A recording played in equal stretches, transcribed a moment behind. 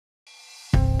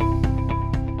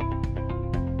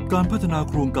การพัฒนา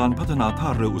โครงการพัฒนาท่า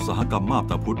เรืออุตสาหกรรมมาบ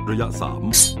ตาพุธระยะ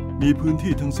 3 มีพื้น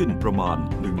ที่ทั้งสิ้นประมาณ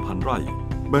 1,000 ไร่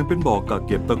แบ่งเป็นบ่อกักเ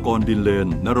ก็บตะกอนดินเลน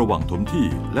ในระหว่างถมที่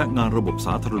และงานระบบส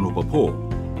าธารณูปโภค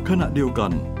ขณะเดียวกั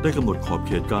นได้กำหนดขอบเ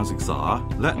ขตการศึกษา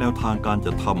และแนวทางการ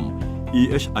จัดทำ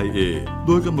EHIA โ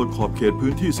ดยกำหนดขอบเขต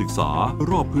พื้นที่ศึกษา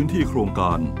รอบพื้นที่โครงก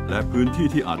ารและพื้นที่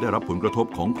ที่อาจได้รับผลกระทบ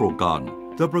ของโครงการ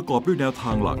จะประกอบด้วยแนวท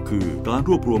างหลักคือการ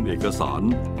รวบรวมเอกสาร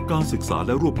การศึกษาแ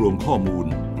ละรวบรวมข้อมูล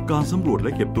การสำรวจแล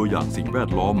ะเก็บตัวอย่างสิ่งแวด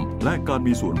ล้อมและการ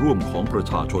มีส่วนร่วมของประ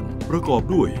ชาชนประกอบ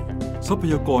ด้วยทรัพ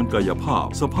ยากรกายภาพ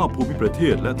สภาพภูมิประเท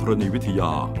ศและธรณีวิทย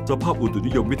าสภาพอุตุ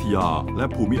นิยมวิทยาและ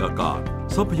ภูมิอากาศ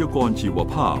ทรัพยากรชีว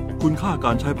ภาพคุณค่าก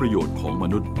ารใช้ประโยชน์ของม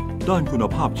นุษย์ด้านคุณ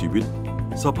ภาพชีวิต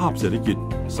สภาพเศรษฐกิจ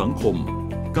สังคม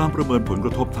การประเมินผลก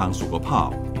ระทบทางสุขภาพ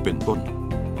เป็นต้น